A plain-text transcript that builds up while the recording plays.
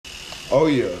Oh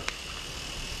yeah.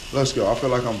 Let's go. I feel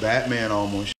like I'm Batman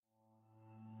almost.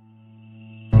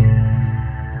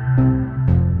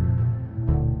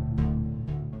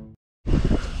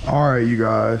 All right, you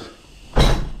guys.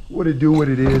 What it do, what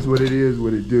it is, what it is,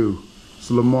 what it do.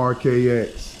 It's Lamar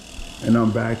KX, and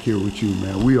I'm back here with you,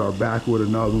 man. We are back with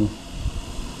another one.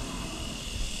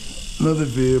 Another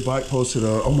vid, bike posted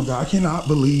up. Oh my God, I cannot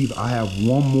believe I have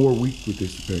one more week with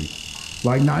this thing.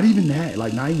 Like not even that,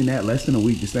 less than a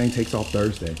week. This thing takes off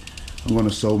Thursday. I'm gonna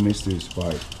so miss this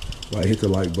bike. Like hit the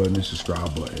like button and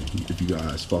subscribe button if you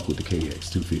guys fuck with the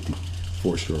KX 250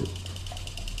 4-stroke.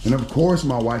 And of course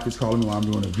my wife is calling me while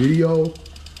I'm doing a video.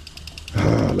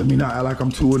 Let me not act like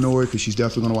I'm too annoyed because she's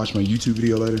definitely gonna watch my YouTube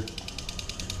video later.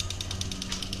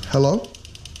 Hello?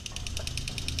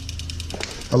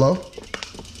 Hello?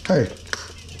 Hey.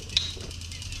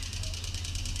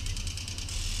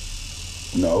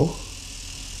 No.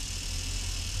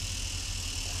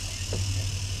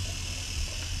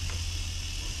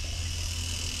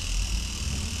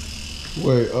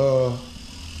 Wait,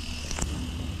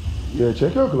 yeah,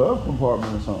 check your glove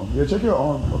compartment or something. Yeah, check your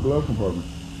arm or glove compartment.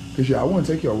 Cause yeah, I wouldn't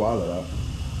take your wallet out.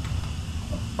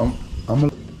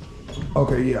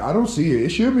 Okay, yeah, I don't see it. It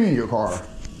should be in your car.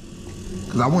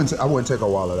 Cause I wouldn't take a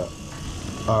wallet out.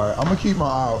 All right, I'm gonna keep my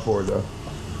eye out for it though.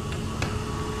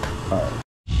 All right.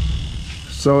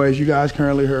 So as you guys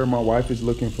currently heard, my wife is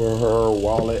looking for her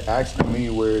wallet, asking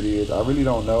me where it is. I really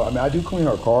don't know. I mean, I do clean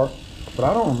her car, but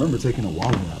I don't remember taking a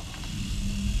wallet out.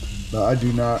 No, I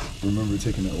do not remember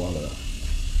taking that wallet out.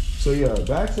 So yeah,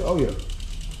 back to, oh yeah.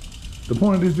 The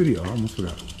point of this video, I almost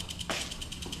forgot.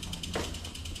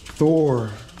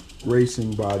 Thor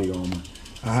racing body armor.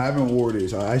 I haven't wore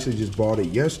this. I actually just bought it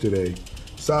yesterday.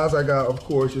 Size I got, of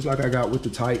course, just like I got with the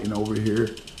Titan over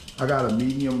here. I got a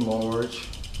medium large.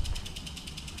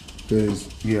 Cause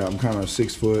yeah, I'm kind of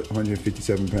 6 foot,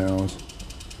 157 pounds.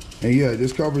 And yeah,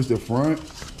 this covers the front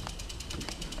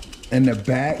and the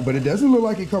back, but it doesn't look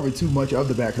like it covered too much of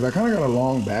the back because I kind of got a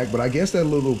long back, but I guess that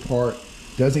little part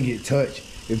doesn't get touched.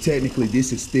 If technically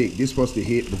this is thick, this is supposed to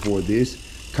hit before this,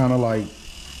 kind of like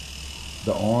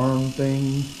the arm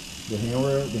thing, the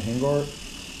handrail, the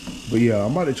handguard. But yeah,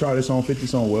 I'm about to try this on, fit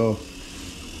this on well.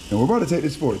 And we're about to take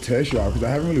this for a test drive because I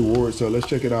haven't really wore it, so let's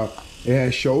check it out. It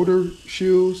has shoulder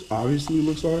shields, obviously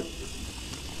looks like.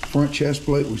 Front chest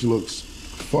plate, which looks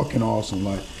fucking awesome.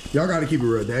 Like, y'all gotta keep it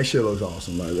real. That shit looks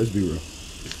awesome, like, let's be real.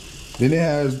 Then it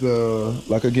has the,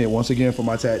 like again, once again for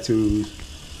my tattoos.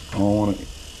 I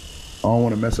don't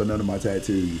wanna mess up none of my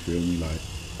tattoos, you feel me? Like,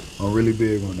 I'm really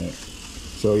big on that.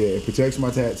 So yeah, it protects my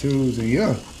tattoos, and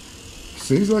yeah,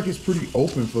 seems like it's pretty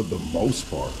open for the most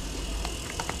part.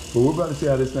 But we're about to see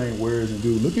how this thing wears, and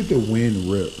dude, look at the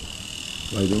wind rip.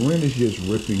 Like the wind is just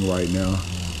ripping right now.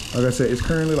 Like I said, it's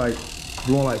currently like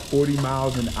blowing like 40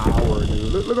 miles an hour,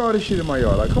 dude. Look at all this shit in my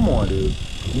yard. Like, come on, dude.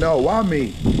 No, why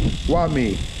me? Why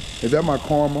me? Is that my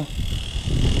karma?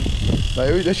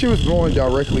 Like, that shit was blowing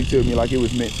directly to me like it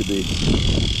was meant to be.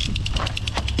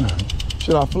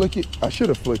 Should I flick it? I should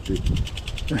have flicked it.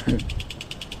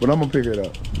 But I'm gonna pick it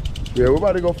up. Yeah, we're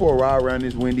about to go for a ride around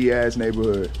this windy ass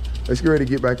neighborhood. Let's get ready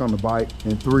to get back on the bike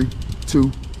in 3,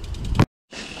 2.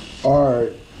 All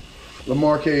right,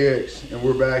 Lamar KX, and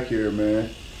we're back here,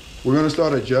 man. We're gonna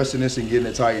start adjusting this and getting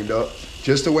it tightened up,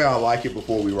 just the way I like it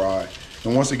before we ride.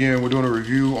 And once again, we're doing a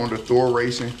review on the Thor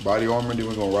Racing body armor, then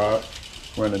we're gonna ride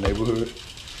around the neighborhood.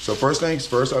 So first things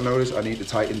first, I noticed I need to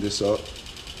tighten this up,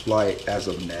 like as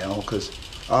of now, because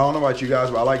I don't know about you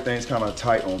guys, but I like things kind of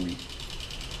tight on me. You know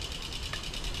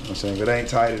what I'm saying? If it ain't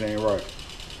tight, it ain't right.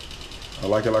 I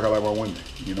like it like I like my women,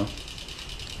 you know?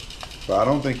 But I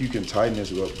don't think you can tighten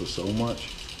this up for so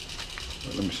much.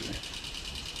 But let me see.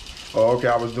 Oh, okay,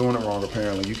 I was doing it wrong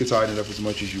apparently. You can tighten it up as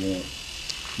much as you want.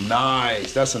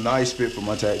 Nice, that's a nice fit for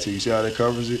my tattoo. You see how that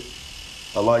covers it?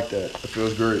 I like that, it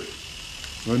feels great.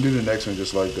 I'm gonna do the next one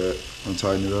just like that. I'm gonna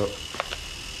tighten it up.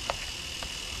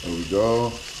 There we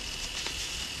go.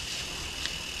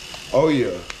 Oh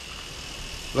yeah,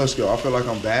 let's go. I feel like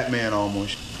I'm Batman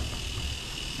almost.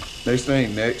 Next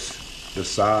thing, the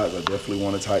sides I definitely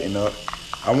want to tighten up.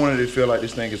 I wanted to feel like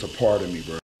this thing is a part of me,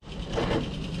 bro.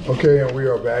 Okay, and we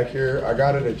are back here. I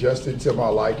got it adjusted to my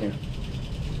liking.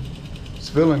 It's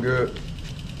feeling good.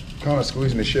 Kind of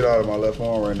squeezing the shit out of my left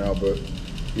arm right now, but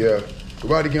yeah. We're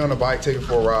about to get on the bike, take it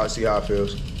for a ride, see how it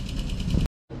feels.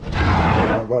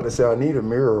 I'm about to say I need a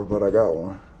mirror, but I got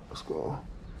one. Let's go.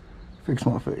 Fix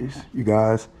my face. You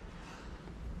guys,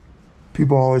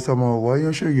 people always tell me, why you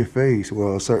don't show your face?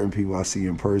 Well, certain people I see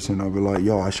in person, I'll be like,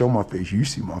 yo, I show my face, you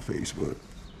see my face, but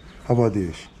how about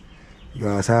this? You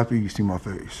guys happy? You see my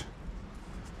face.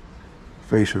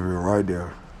 Face reveal right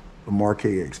there. The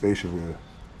Marquee X facial wheel.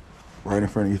 Right in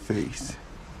front of your face.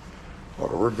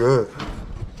 Oh, we're good.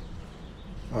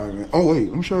 All right, man. Oh, wait,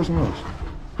 let me show you something else.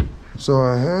 So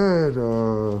I had,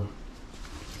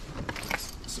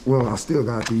 well, I still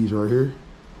got these right here.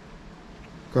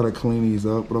 Gotta clean these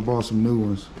up, but I bought some new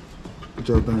ones. What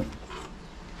y'all think?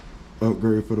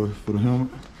 Upgrade for the helmet.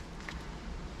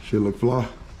 Should look fly.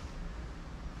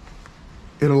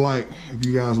 It'll like, if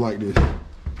you guys like this.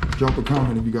 Drop a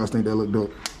comment if you guys think that look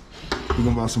dope. We're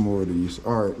gonna buy some more of these.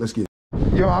 All right, let's get it.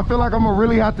 Yo, I feel like I'm gonna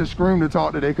really have to scream to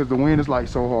talk today because the wind is like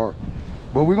so hard.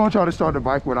 But we're gonna try to start the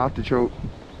bike without the choke.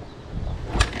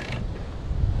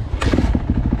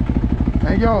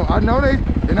 And yo, I know they,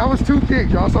 and that was 2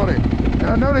 kicks, y'all saw that. And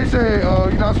I know they say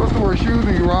you're not supposed to wear shoes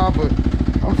when you ride, but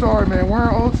I'm sorry, man.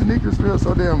 Wearing old sneakers feels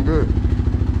so damn good.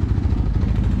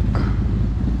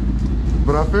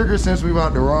 But I figured since we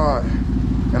about to ride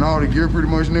and all the gear pretty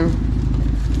much new,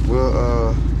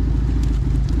 we'll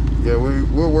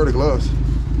we'll wear the gloves.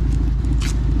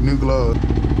 New gloves.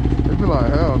 They be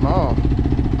like, hell no.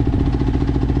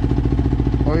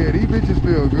 Oh yeah, these bitches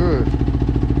feel good.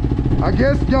 I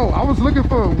guess, yo, I was looking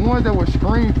for one that was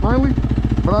screen friendly,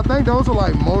 but I think those are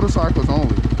like motorcycles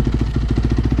only.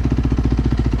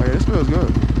 Oh yeah, this feels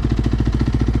good.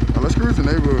 Now let's cruise the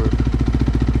neighborhood.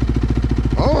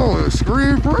 Oh, it's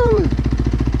screen friendly.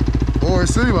 Or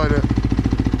it's city like that.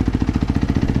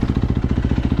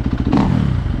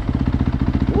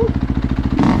 Woo.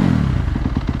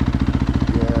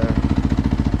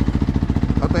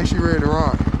 Yeah. I think she ready to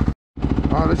ride.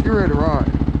 All right, let's get ready to ride.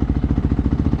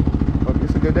 Okay,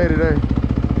 it's a good day today.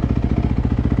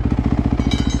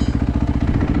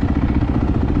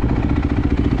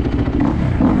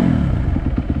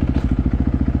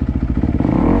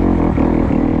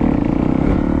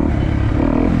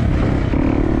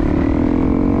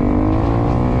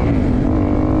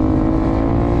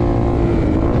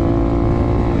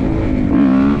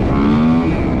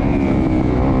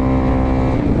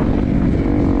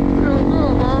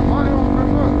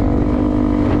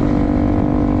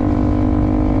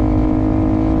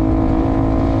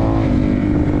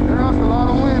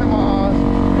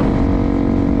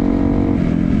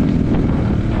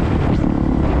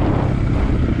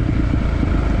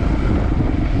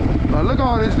 Look at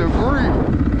all this debris.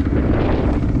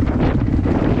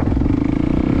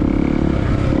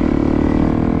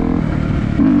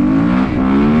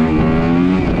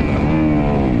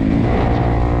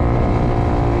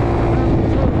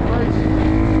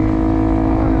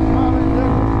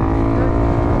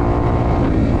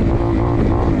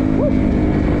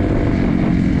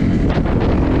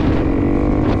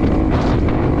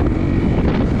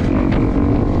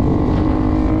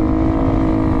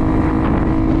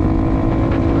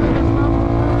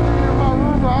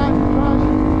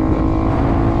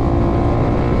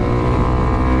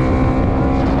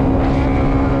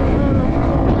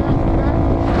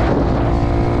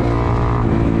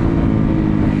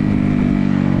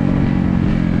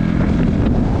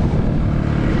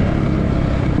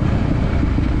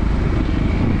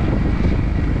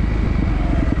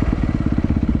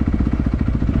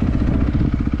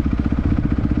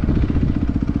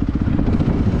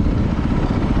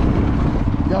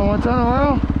 Y'all want to turn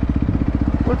around?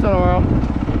 We'll turn around.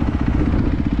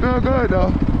 Feel good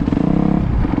though.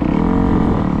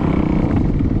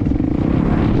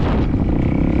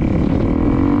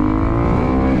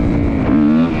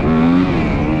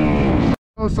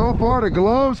 So far the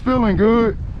gloves feeling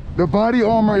good. The body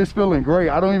armor is feeling great.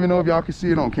 I don't even know if y'all can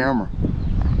see it on camera,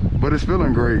 but it's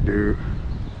feeling great, dude.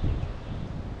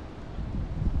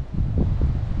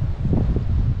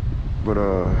 But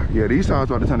yeah, these tires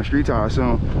about to turn to street tires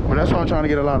soon. But that's why I'm trying to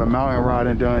get a lot of mountain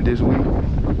riding done this week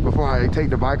before I take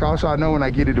the bike off, so I know when I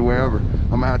get it to wherever, I'm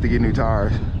gonna have to get new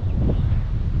tires.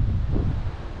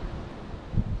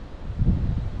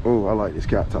 Oh, I like this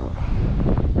cat top.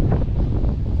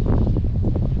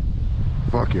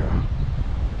 Fuck yeah.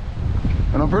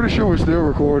 And I'm pretty sure we're still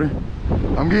recording.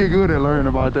 I'm getting good at learning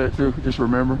about that too, just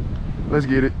remember. Let's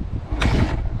get it.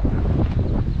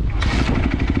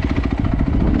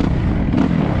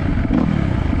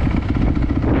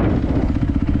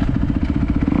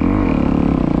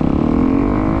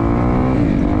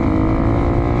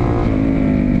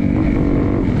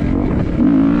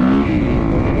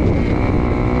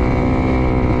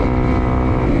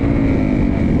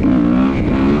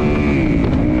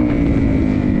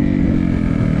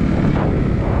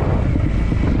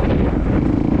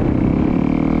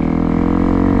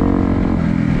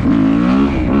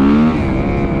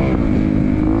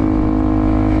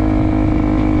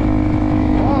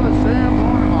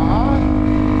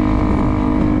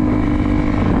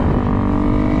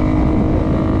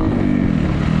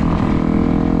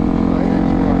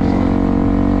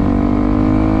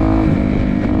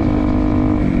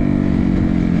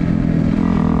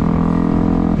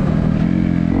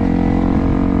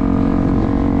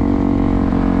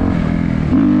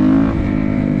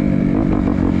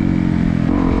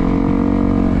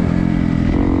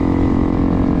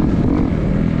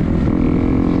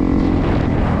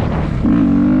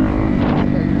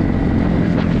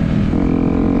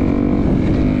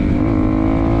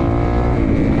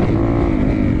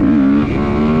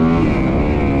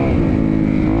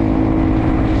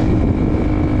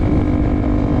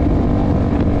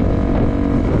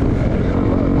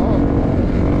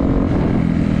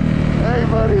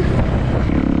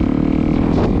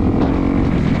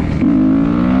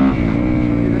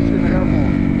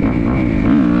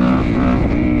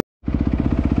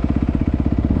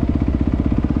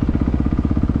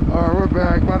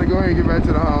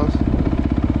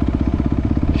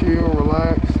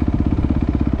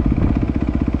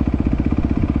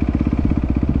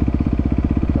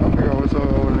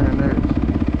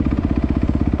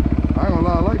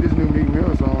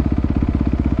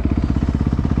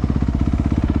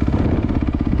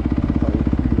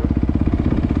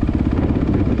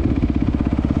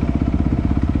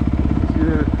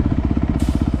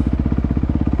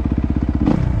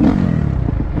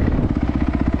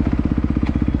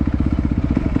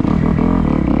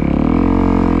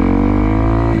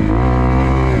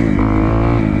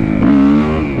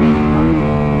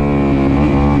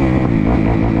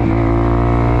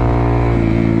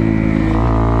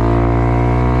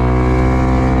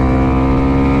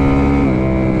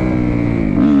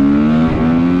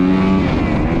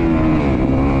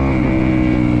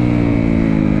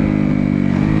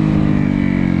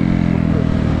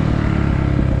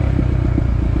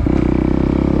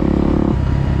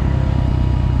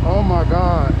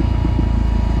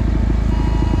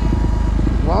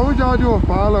 y'all do a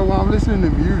follow while I'm listening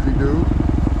to music, dude?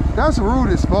 That's rude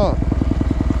as fuck.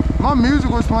 My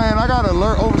music was playing, I got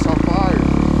alert over some fire.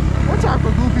 What type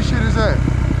of goofy shit is that?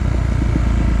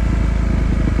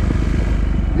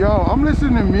 Yo, I'm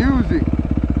listening to music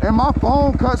and my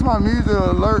phone cuts my music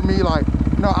to alert me like,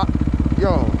 no,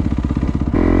 yo.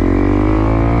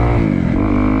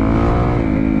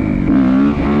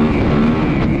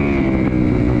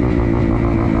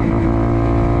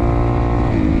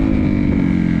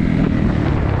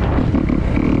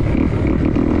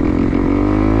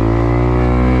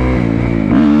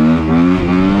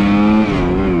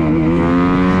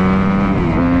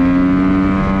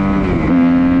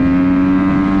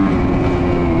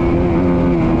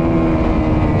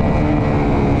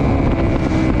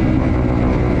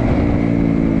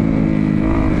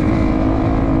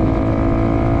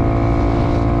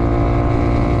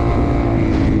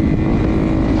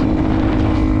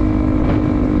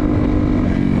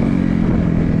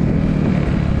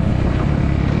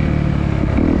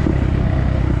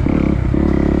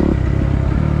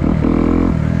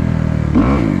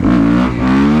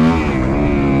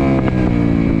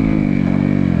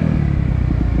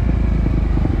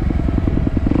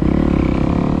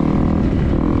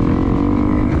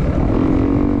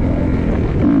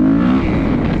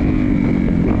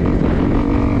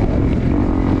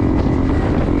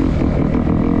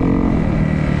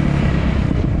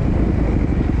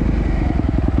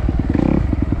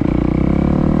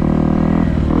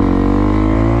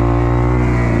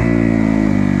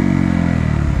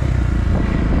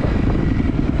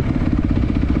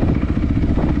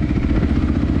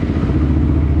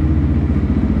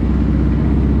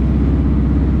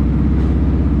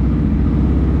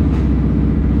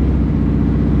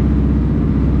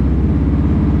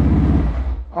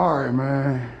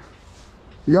 Man,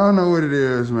 y'all know what it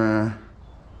is, man.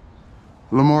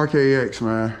 Lamar KX,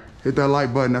 man. Hit that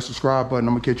like button, that subscribe button.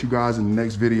 I'm gonna catch you guys in the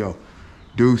next video.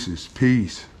 Deuces,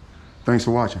 peace. Thanks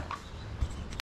for watching.